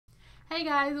Hey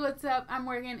guys, what's up? I'm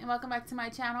Morgan and welcome back to my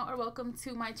channel, or welcome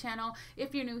to my channel.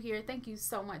 If you're new here, thank you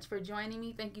so much for joining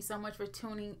me. Thank you so much for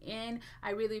tuning in.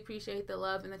 I really appreciate the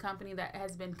love and the company that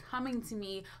has been coming to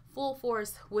me full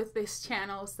force with this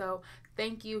channel. So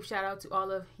thank you. Shout out to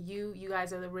all of you. You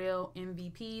guys are the real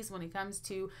MVPs when it comes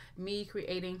to me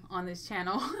creating on this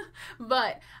channel.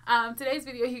 But today's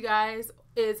video, you guys,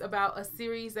 is about a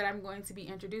series that I'm going to be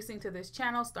introducing to this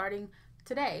channel starting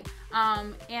today.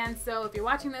 And so if you're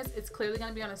watching this, it's clearly going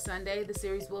to be on a Sunday. The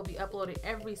series will be uploaded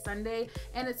every Sunday,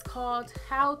 and it's called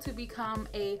How to Become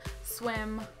a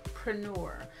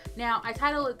SwimPreneur. Now, I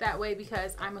title it that way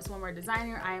because I'm a swimwear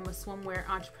designer, I am a swimwear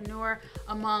entrepreneur,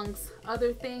 amongst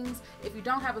other things. If you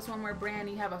don't have a swimwear brand,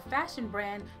 you have a fashion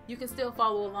brand, you can still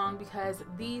follow along, because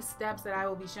these steps that I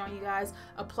will be showing you guys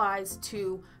applies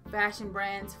to fashion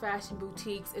brands, fashion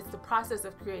boutiques. It's the process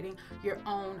of creating your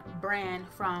own brand,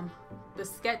 from the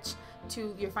sketch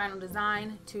to your final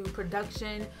design, to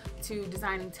production, to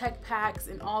designing tech packs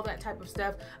and all that type of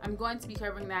stuff. I'm going to be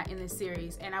covering that in this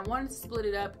series, and I wanted to split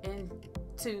it up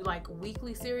into like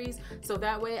weekly series, so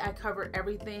that way I cover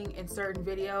everything in certain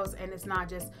videos and it's not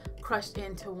just crushed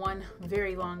into one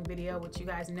very long video, which you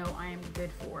guys know I am good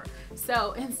for.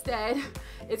 So instead,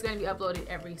 it's going to be uploaded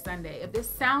every Sunday. If this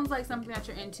sounds like something that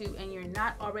you're into and you're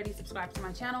not already subscribed to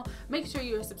my channel, make sure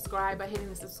you're subscribed by hitting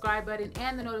the subscribe button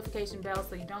and the notification bell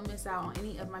so you don't miss out on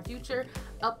any of my future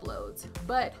uploads.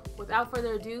 But without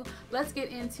further ado, let's get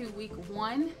into week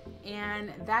one,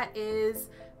 and that is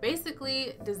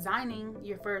basically designing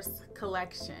your first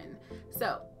collection.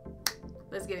 So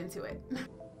let's get into it.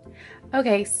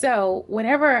 Okay, so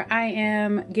whenever I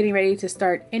am getting ready to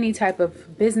start any type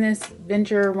of business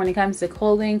venture when it comes to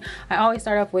clothing, I always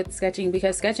start off with sketching,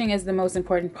 because sketching is the most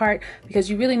important part, because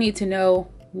you really need to know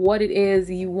what it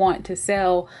is you want to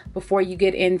sell before you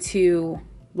get into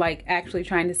like actually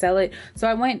trying to sell it. So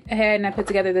I went ahead and I put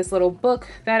together this little book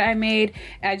that I made.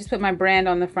 I just put my brand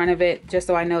on the front of it just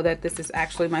so I know that this is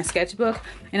actually my sketchbook.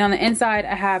 And on the inside,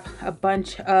 I have a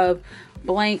bunch of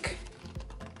blank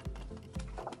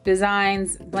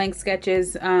designs, blank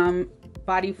sketches,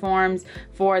 body forms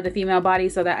for the female body,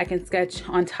 so that I can sketch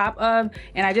on top of.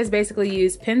 And I just basically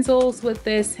use pencils with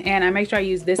this, and I make sure I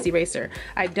use this eraser.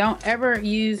 I don't ever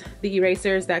use the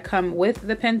erasers that come with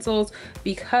the pencils,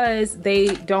 because they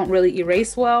don't really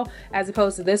erase well, as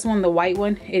opposed to this one, the white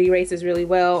one. It erases really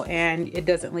well and it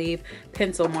doesn't leave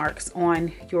pencil marks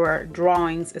on your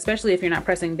drawings, especially if you're not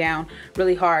pressing down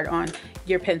really hard on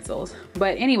your pencils.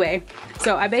 But anyway,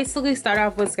 so I basically start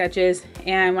off with sketches,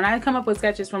 and when I come up with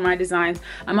sketches for my designs,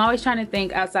 I'm always trying to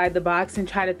think outside the box and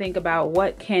try to think about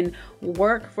what can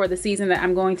work for the season that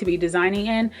I'm going to be designing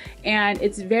in. And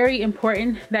it's very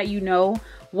important that you know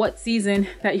what season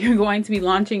that you're going to be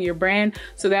launching your brand,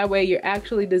 so that way you're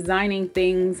actually designing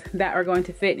things that are going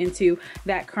to fit into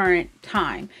that current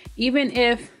time. Even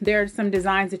if there are some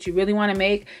designs that you really want to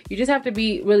make, you just have to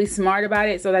be really smart about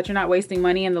it so that you're not wasting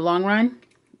money in the long run,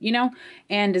 you know,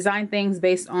 and design things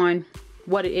based on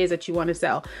what it is that you want to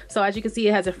sell. So as you can see,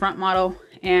 it has a front model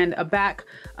and a back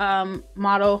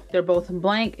model. They're both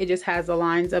blank. It just has the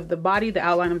lines of the body, the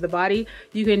outline of the body.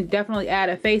 You can definitely add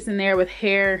a face in there with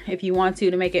hair if you want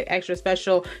to make it extra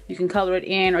special. You can color it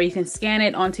in, or you can scan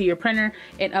it onto your printer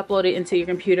and upload it into your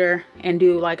computer and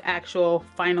do like actual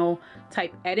final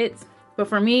type edits. But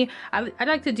for me, I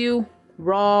like to do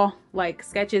raw like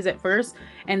sketches at first,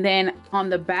 and then on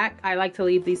the back I like to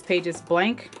leave these pages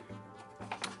blank.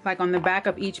 Like on the back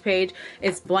of each page,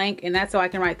 it's blank, and that's so I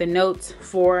can write the notes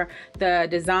for the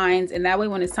designs. And that way,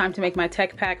 when it's time to make my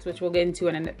tech packs, which we'll get into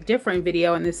in a different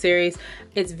video in this series,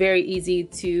 it's very easy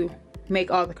to make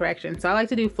all the corrections. So I like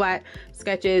to do flat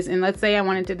sketches. And let's say I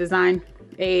wanted to design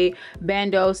a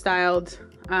bandeau styled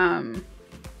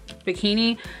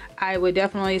bikini, I would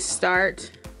definitely start,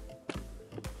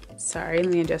 sorry,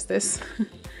 let me adjust this.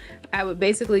 I would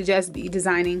basically just be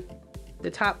designing the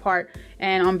top part,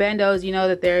 and on bandeaus, you know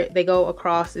that they go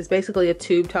across. It's basically a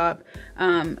tube top,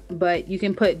 but you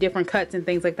can put different cuts and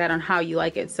things like that on how you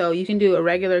like it. So you can do a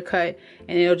regular cut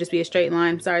and it'll just be a straight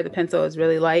line. Sorry, the pencil is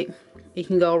really light. You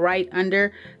can go right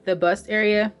under the bust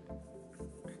area.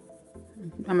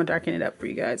 I'm gonna darken it up for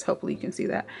you guys, hopefully you can see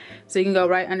that. So you can go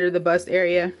right under the bust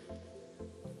area.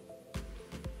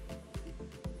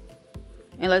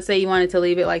 And let's say you wanted to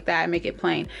leave it like that and make it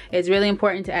plain. It's really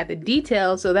important to add the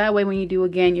details, so that way when you do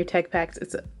again your tech packs,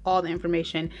 it's all the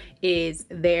information is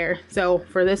there. So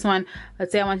for this one,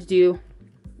 let's say I want to do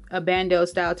a bandeau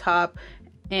style top,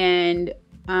 and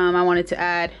I wanted to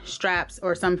add straps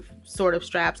or some sort of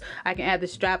straps. I can add the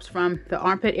straps from the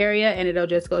armpit area and it'll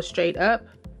just go straight up.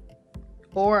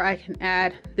 Or I can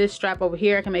add this strap over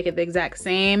here. I can make it the exact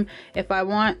same if I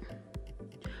want.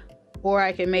 or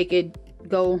I can make it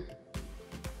go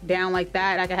down like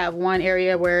that. I can have one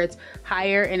area where it's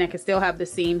higher and I can still have the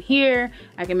seam here.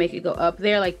 I can make it go up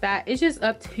there like that. It's just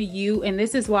up to you, and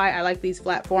this is why I like these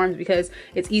flat forms, because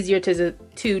it's easier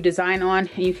to design on,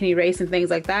 and you can erase and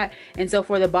things like that. And so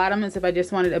for the bottoms, if I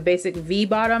just wanted a basic V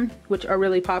bottom, which are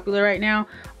really popular right now,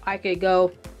 I could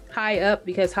go high up,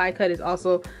 because high cut is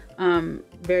also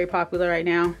very popular right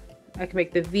now. I can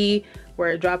make the V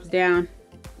where it drops down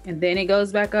and then it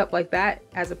goes back up like that,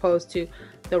 as opposed to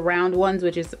the round ones,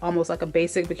 which is almost like a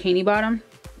basic bikini bottom.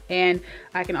 And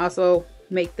I can also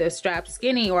make the straps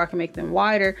skinny, or I can make them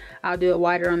wider. I'll do it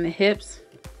wider on the hips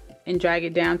and drag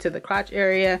it down to the crotch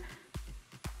area.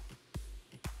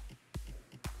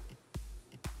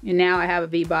 And now I have a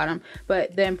V bottom.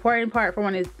 But the important part for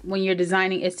when you're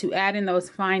designing is to add in those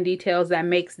fine details that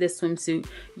makes this swimsuit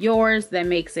yours, that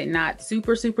makes it not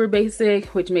super basic,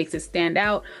 which makes it stand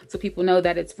out so people know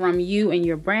that it's from you and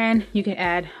your brand. You can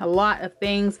add a lot of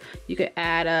things. You could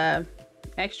add a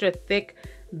extra thick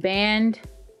band.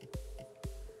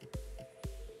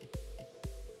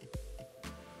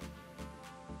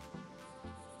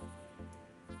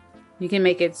 You can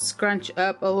make it scrunch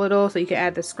up a little, so you can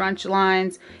add the scrunch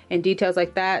lines and details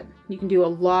like that. You can do a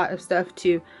lot of stuff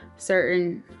to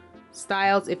certain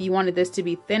styles. If you wanted this to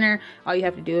be thinner, all you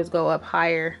have to do is go up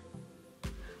higher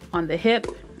on the hip,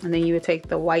 and then you would take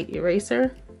the white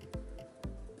eraser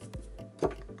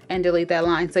and delete that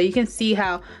line. So you can see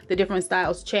how the different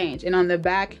styles change. And on the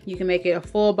back, you can make it a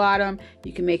full bottom,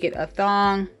 you can make it a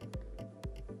thong,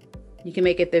 you can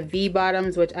make it the V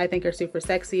bottoms, which I think are super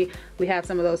sexy. We have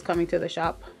some of those coming to the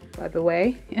shop, by the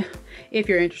way, if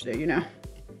you're interested, you know.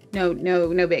 No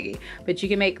biggie. But you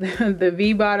can make the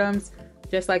V bottoms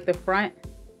just like the front.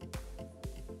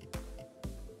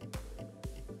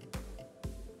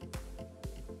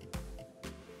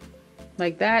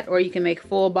 Like that, or you can make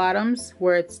full bottoms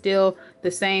where it's still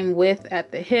the same width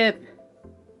at the hip.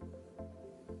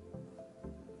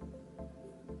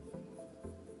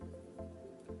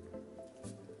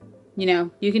 You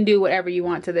know, you can do whatever you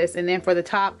want to this. And then for the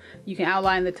top, you can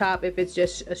outline the top if it's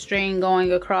just a string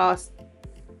going across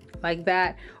like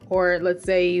that. Or let's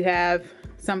say you have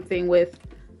something with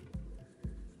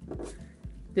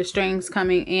the strings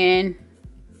coming in,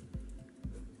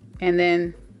 and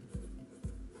then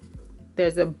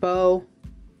there's a bow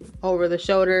over the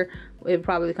shoulder. It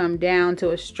probably come down to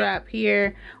a strap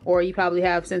here, or you probably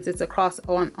have, since it's across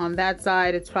on that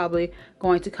side, it's probably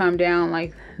going to come down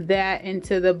like that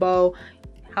into the bow.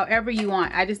 However you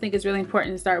want. I just think it's really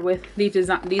important to start with these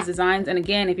designs. And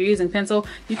again, if you're using pencil,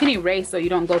 you can erase so you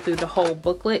don't go through the whole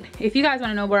booklet. If you guys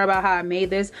want to know more about how I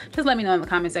made this, just let me know in the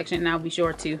comment section, and I'll be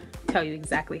sure to tell you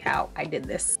exactly how I did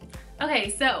this.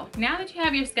 Okay, so now that you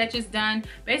have your sketches done,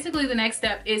 basically the next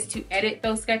step is to edit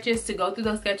those sketches, to go through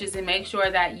those sketches and make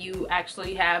sure that you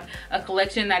actually have a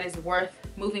collection that is worth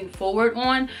moving forward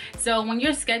on. So when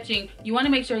you're sketching, you want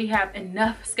to make sure you have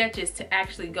enough sketches to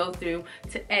actually go through,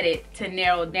 to edit, to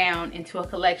narrow down into a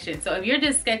collection. So if you're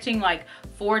just sketching like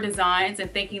 4 designs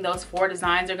and thinking those 4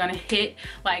 designs are gonna hit,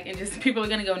 like, and just people are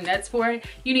gonna go nuts for it,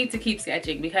 you need to keep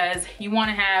sketching, because you want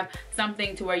to have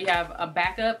something to where you have a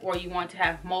backup, or you want to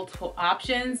have multiple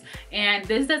options. And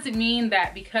this doesn't mean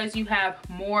that because you have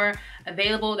more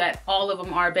available that all of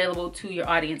them are available to your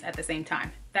audience at the same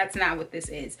time. That's not what this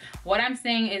is. What I'm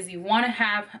saying is you want to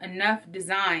have enough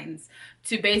designs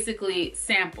to basically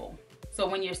sample. So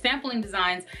when you're sampling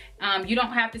designs, you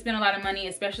don't have to spend a lot of money,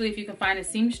 especially if you can find a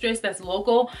seamstress that's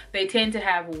local. They tend to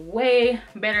have way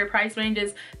better price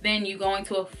ranges than you going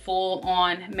to a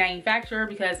full-on manufacturer,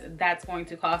 because that's going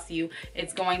to cost you.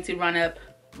 It's going to run up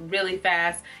really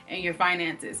fast in your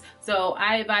finances. So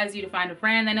I advise you to find a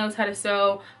friend that knows how to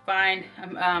sew, find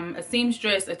a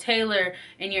seamstress, a tailor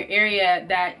in your area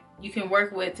that you can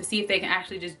work with to see if they can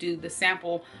actually just do the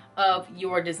sample of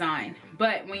your design.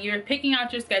 But when you're picking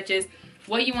out your sketches,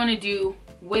 what you want to do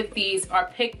with these are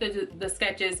pick the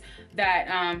sketches that,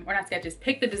 or not sketches,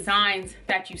 pick the designs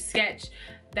that you sketch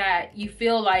that you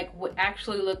feel like would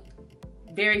actually look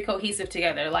very cohesive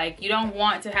together. Like, you don't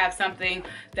want to have something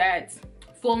that's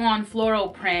full-on floral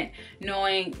print,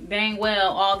 knowing dang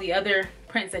well all the other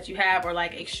prints that you have are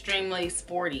like extremely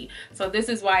sporty. So this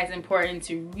is why it's important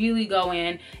to really go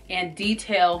in and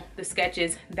detail the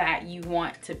sketches that you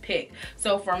want to pick.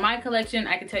 So for my collection,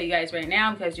 I can tell you guys right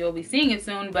now, because you'll be seeing it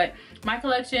soon, but my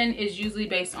collection is usually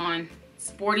based on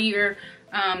sportier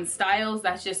styles.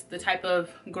 That's just the type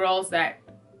of girls that,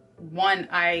 one,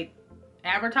 I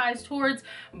advertise towards,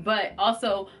 but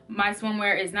also my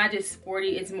swimwear is not just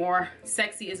sporty, it's more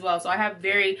sexy as well. So I have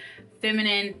very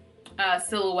feminine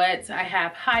silhouettes. I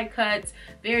have high cuts,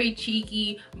 very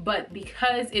cheeky, but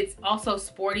because it's also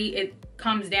sporty, it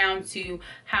comes down to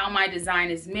how my design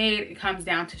is made. It comes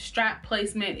down to strap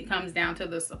placement. It comes down to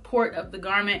the support of the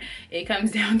garment. It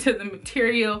comes down to the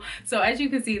material. So as you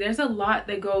can see, there's a lot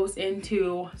that goes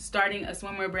into starting a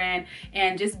swimwear brand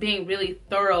and just being really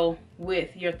thorough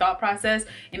with your thought process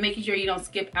and making sure you don't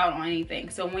skip out on anything.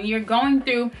 So when you're going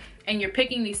through and you're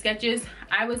picking these sketches,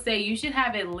 I would say you should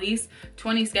have at least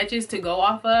 20 sketches to go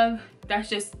off of. That's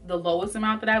just the lowest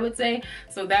amount that I would say.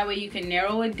 So that way you can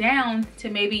narrow it down to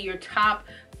maybe your top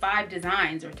 5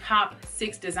 designs or top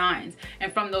 6 designs.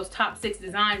 And from those top 6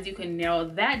 designs, you can narrow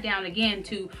that down again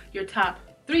to your top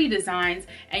 3 designs.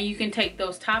 And you can take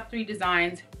those top 3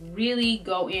 designs, really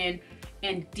go in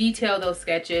and detail those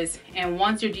sketches. And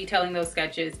once you're detailing those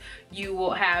sketches, you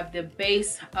will have the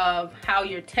base of how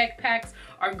your tech packs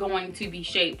are going to be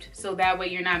shaped. So that way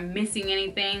you're not missing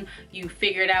anything. You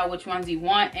figured out which ones you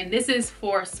want. And this is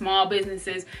for small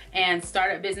businesses and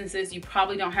startup businesses. You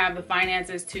probably don't have the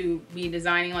finances to be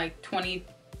designing like 20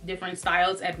 different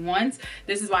styles at once.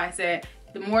 This is why I said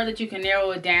the more that you can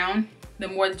narrow it down, the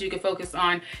more that you can focus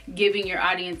on giving your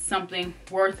audience something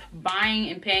worth buying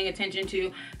and paying attention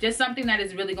to, just something that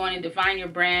is really going to define your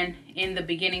brand in the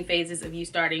beginning phases of you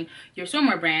starting your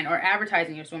swimwear brand or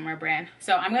advertising your swimwear brand.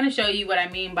 So I'm going to show you what I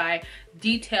mean by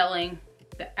detailing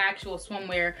the actual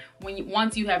swimwear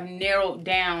once you have narrowed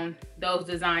down those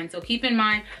designs. So keep in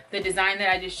mind the design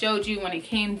that I just showed you when it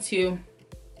came to,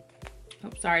 oh,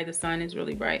 sorry, the sun is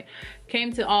really bright.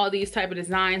 Came to all these type of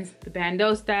designs, the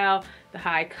bandeau style, the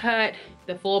high cut,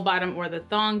 the full bottom or the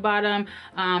thong bottom,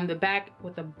 the back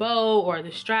with a bow or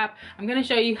the strap. I'm gonna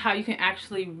show you how you can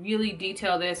actually really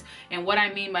detail this and what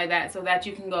I mean by that, so that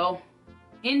you can go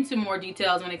into more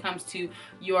details when it comes to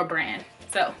your brand.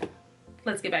 So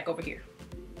let's get back over here.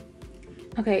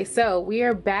 Okay, so we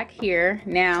are back here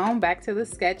now, back to the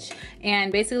sketch,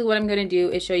 and basically what I'm going to do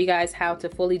is show you guys how to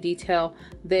fully detail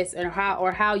this, and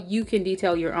how you can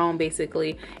detail your own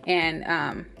basically,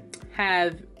 and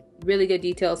have really good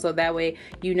details, so that way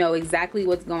you know exactly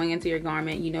what's going into your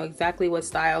garment, you know exactly what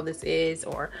style this is,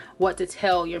 or what to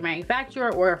tell your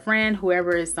manufacturer or a friend,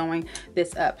 whoever is sewing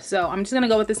this up. So I'm just going to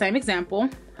go with the same example.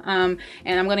 And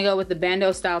I'm going to go with the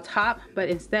bandeau style top, but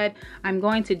instead I'm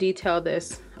going to detail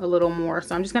this a little more.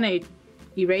 So I'm just going to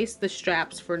erase the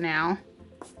straps for now.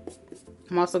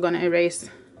 I'm also going to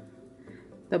erase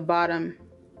the bottom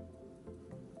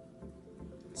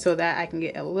so that I can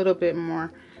get a little bit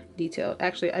more detailed.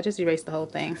 Actually, I just erased the whole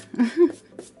thing.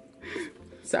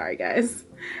 Sorry guys,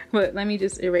 but let me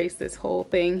just erase this whole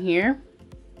thing here.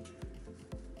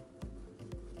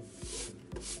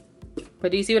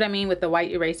 But do you see what I mean with the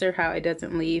white eraser, how it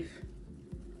doesn't leave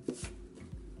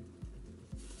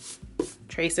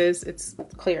traces? It's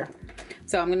clear.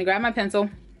 So I'm gonna grab my pencil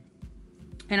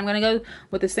and I'm gonna go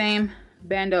with the same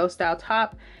bandeau style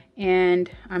top, and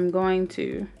I'm going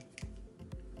to,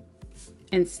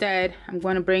 instead, I'm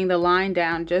going to bring the line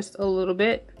down just a little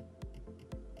bit.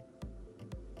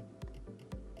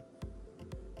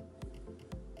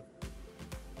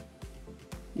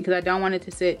 Because I don't want it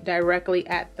to sit directly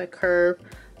at the curve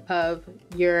of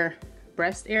your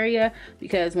breast area,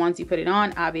 because once you put it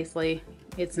on, obviously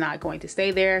it's not going to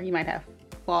stay there. You might have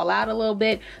fall out a little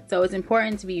bit. So it's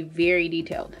important to be very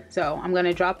detailed. So I'm going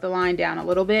to drop the line down a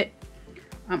little bit.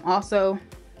 I'm also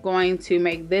going to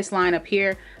make this line up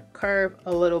here curve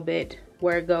a little bit,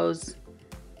 where it goes,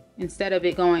 instead of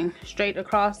it going straight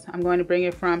across, I'm going to bring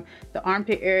it from the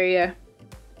armpit area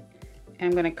and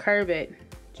I'm going to curve it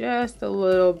just a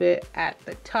little bit at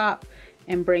the top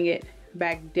and bring it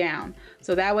back down.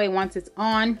 So that way once it's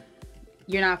on,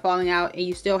 you're not falling out and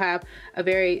you still have a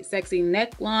very sexy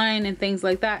neckline and things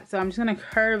like that. So I'm just gonna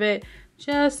curve it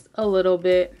just a little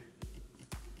bit.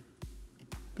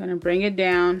 Gonna bring it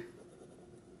down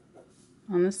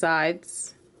on the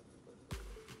sides.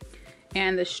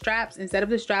 And the straps, instead of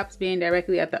the straps being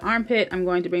directly at the armpit, I'm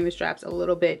going to bring the straps a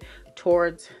little bit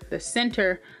towards the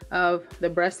center of the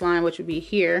breast line, which would be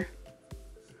here.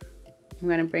 I'm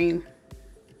going to bring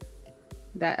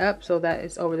that up so that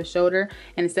it's over the shoulder.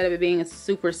 And instead of it being a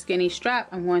super skinny strap,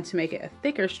 I'm going to make it a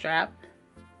thicker strap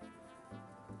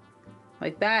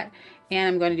like that. And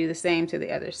I'm going to do the same to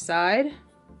the other side.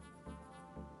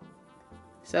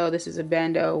 So this is a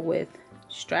bandeau with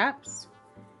straps,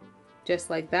 just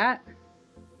like that.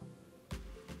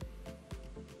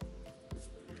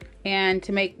 And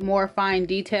to make more fine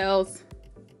details,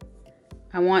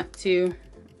 I want to,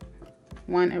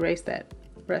 erase that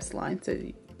breast line so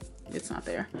it's not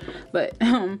there. But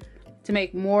to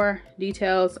make more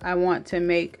details, I want to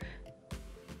make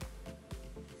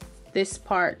this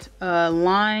part a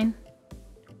line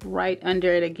right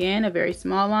under it again, a very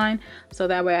small line, so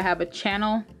that way I have a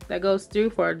channel that goes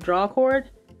through for a draw cord,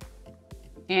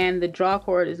 and the draw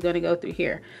cord is going to go through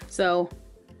here. So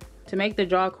to make the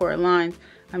draw cord lines,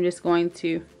 I'm just going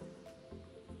to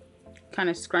kind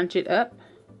of scrunch it up.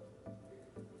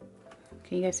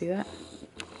 Can you guys see that?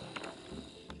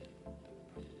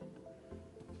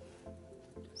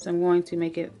 So I'm going to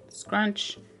make it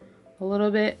scrunch a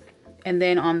little bit, and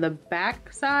then on the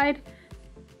back side,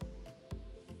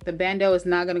 the bandeau is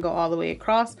not going to go all the way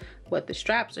across, but the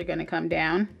straps are going to come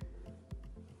down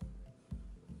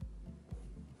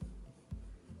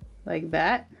like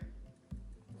that.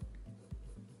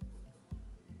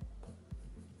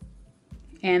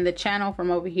 And the channel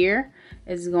from over here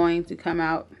is going to come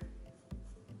out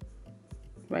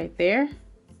right there.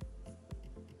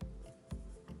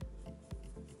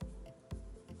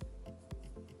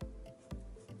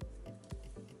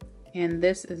 And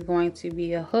this is going to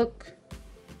be a hook,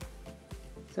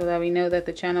 so that we know that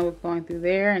the channel is going through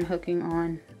there and hooking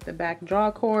on the back draw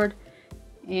cord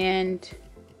and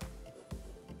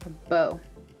a bow.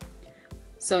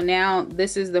 So now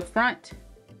this is the front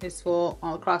is full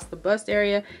all across the bust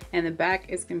area, and the back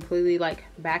is completely like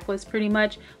backless pretty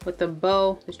much. With the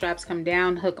bow, the straps come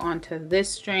down, hook onto this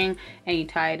string, and you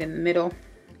tie it in the middle,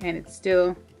 and it's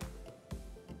still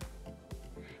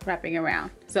wrapping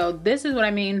around. So this is what I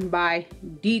mean by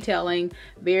detailing,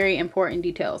 very important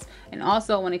details. And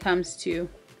also when it comes to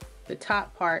the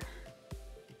top part,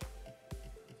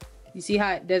 you see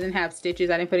how it doesn't have stitches?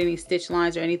 I didn't put any stitch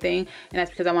lines or anything, and that's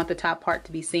because I want the top part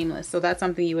to be seamless. So that's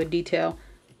something you would detail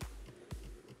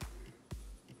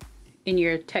in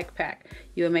your tech pack.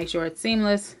 You would make sure it's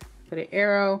seamless, put an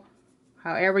arrow,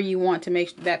 however you want to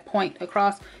make that point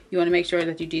across, you want to make sure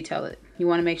that you detail it. You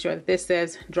want to make sure that this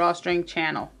says drawstring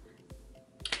channel.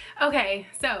 Okay,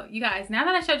 so you guys, now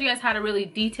that I showed you guys how to really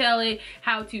detail it,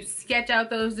 how to sketch out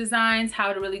those designs,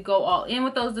 how to really go all in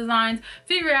with those designs,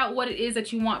 figure out what it is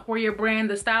that you want for your brand,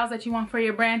 the styles that you want for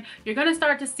your brand, you're gonna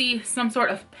start to see some sort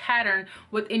of pattern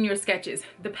within your sketches.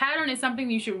 The pattern is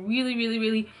something you should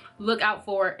really look out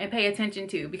for and pay attention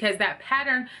to, because that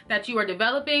pattern that you are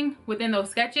developing within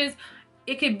those sketches,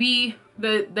 it could be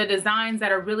the designs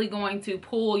that are really going to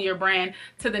pull your brand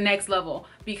to the next level.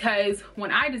 Because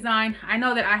when I design, I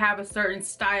know that I have a certain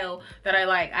style that I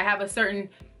like. I have a certain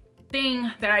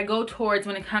thing that I go towards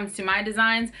when it comes to my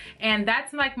designs, and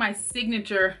that's like my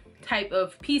signature type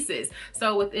of pieces.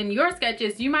 So within your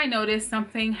sketches, you might notice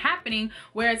something happening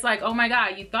where it's like, oh my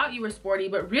god, you thought you were sporty,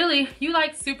 but really you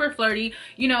like super flirty,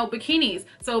 you know, bikinis.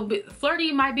 So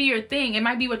flirty might be your thing. It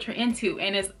might be what you're into,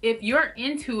 and if you're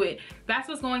into it, that's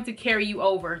what's going to carry you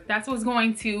over. That's what's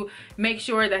going to make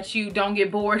sure that you don't get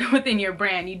bored within your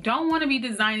brand. You don't want to be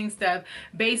designing stuff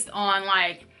based on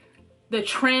like the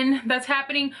trend that's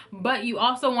happening, but you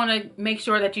also want to make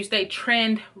sure that you stay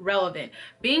trend relevant.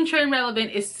 Being trend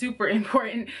relevant is super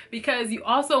important, because you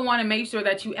also want to make sure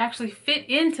that you actually fit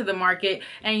into the market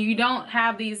and you don't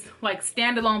have these like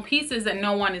standalone pieces that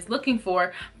no one is looking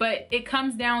for. But it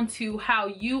comes down to how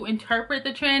you interpret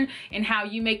the trend and how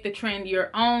you make the trend your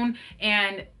own,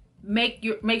 and make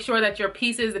sure that your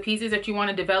pieces, the pieces that you want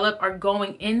to develop, are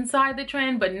going inside the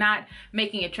trend but not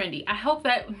making it trendy. I hope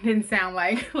that didn't sound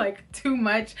like too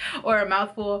much or a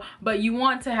mouthful, but you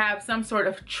want to have some sort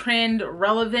of trend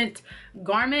relevant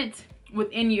garment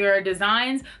within your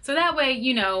designs, so that way,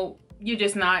 you know, you're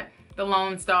just not the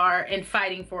lone star and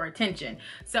fighting for attention.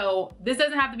 So this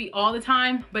doesn't have to be all the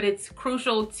time, but it's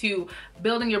crucial to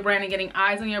building your brand and getting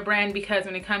eyes on your brand, because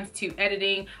when it comes to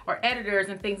editing or editors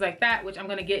and things like that, which I'm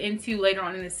going to get into later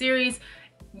on in the series,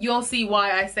 you'll see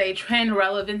why I say trend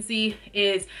relevancy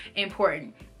is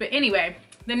important. But anyway,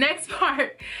 the next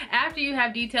part, after you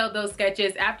have detailed those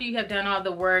sketches, after you have done all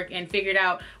the work and figured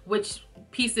out which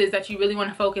pieces that you really want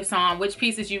to focus on, which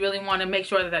pieces you really want to make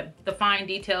sure that the fine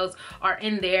details are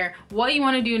in there, what you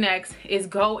want to do next is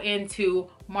go into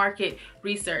market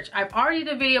research. I've already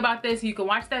did a video about this. You can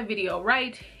watch that video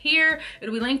right here.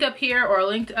 It'll be linked up here or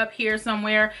linked up here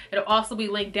somewhere. It'll also be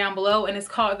linked down below, and it's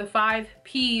called the 5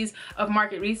 P's of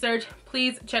market research.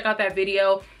 Please check out that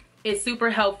video. It's super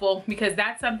helpful, because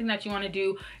that's something that you want to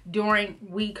do during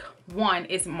week 1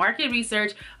 is market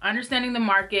research, understanding the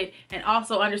market, and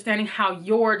also understanding how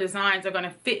your designs are going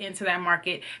to fit into that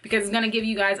market, because it's going to give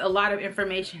you guys a lot of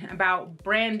information about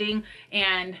branding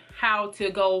and how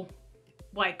to go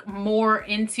like more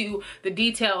into the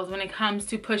details when it comes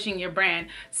to pushing your brand.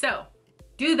 So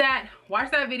do that, watch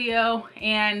that video,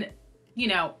 and you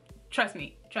know, trust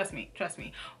me,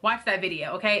 watch that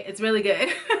video, okay? It's really good.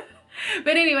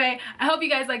 But anyway, I hope you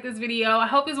guys like this video. I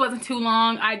hope this wasn't too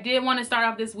long. I did want to start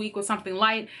off this week with something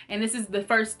light, and this is the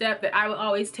first step that I will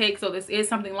always take. So this is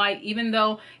something light, even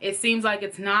though it seems like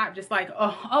it's not, just like,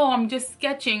 oh, I'm just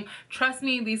sketching. Trust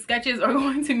me, these sketches are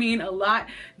going to mean a lot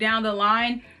down the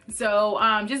line. So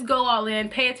just go all in.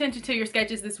 Pay attention to your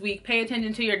sketches this week. Pay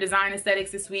attention to your design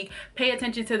aesthetics this week. Pay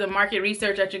attention to the market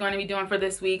research that you're going to be doing for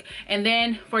this week. And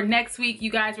then for next week,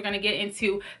 you guys, we're going to get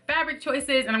into fabric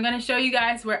choices, and I'm going to show you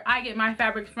guys where I get my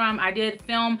fabrics from. I did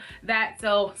film that,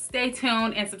 so stay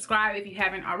tuned and subscribe if you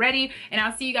haven't already. And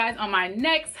I'll see you guys on my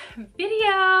next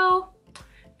video.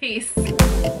 Peace.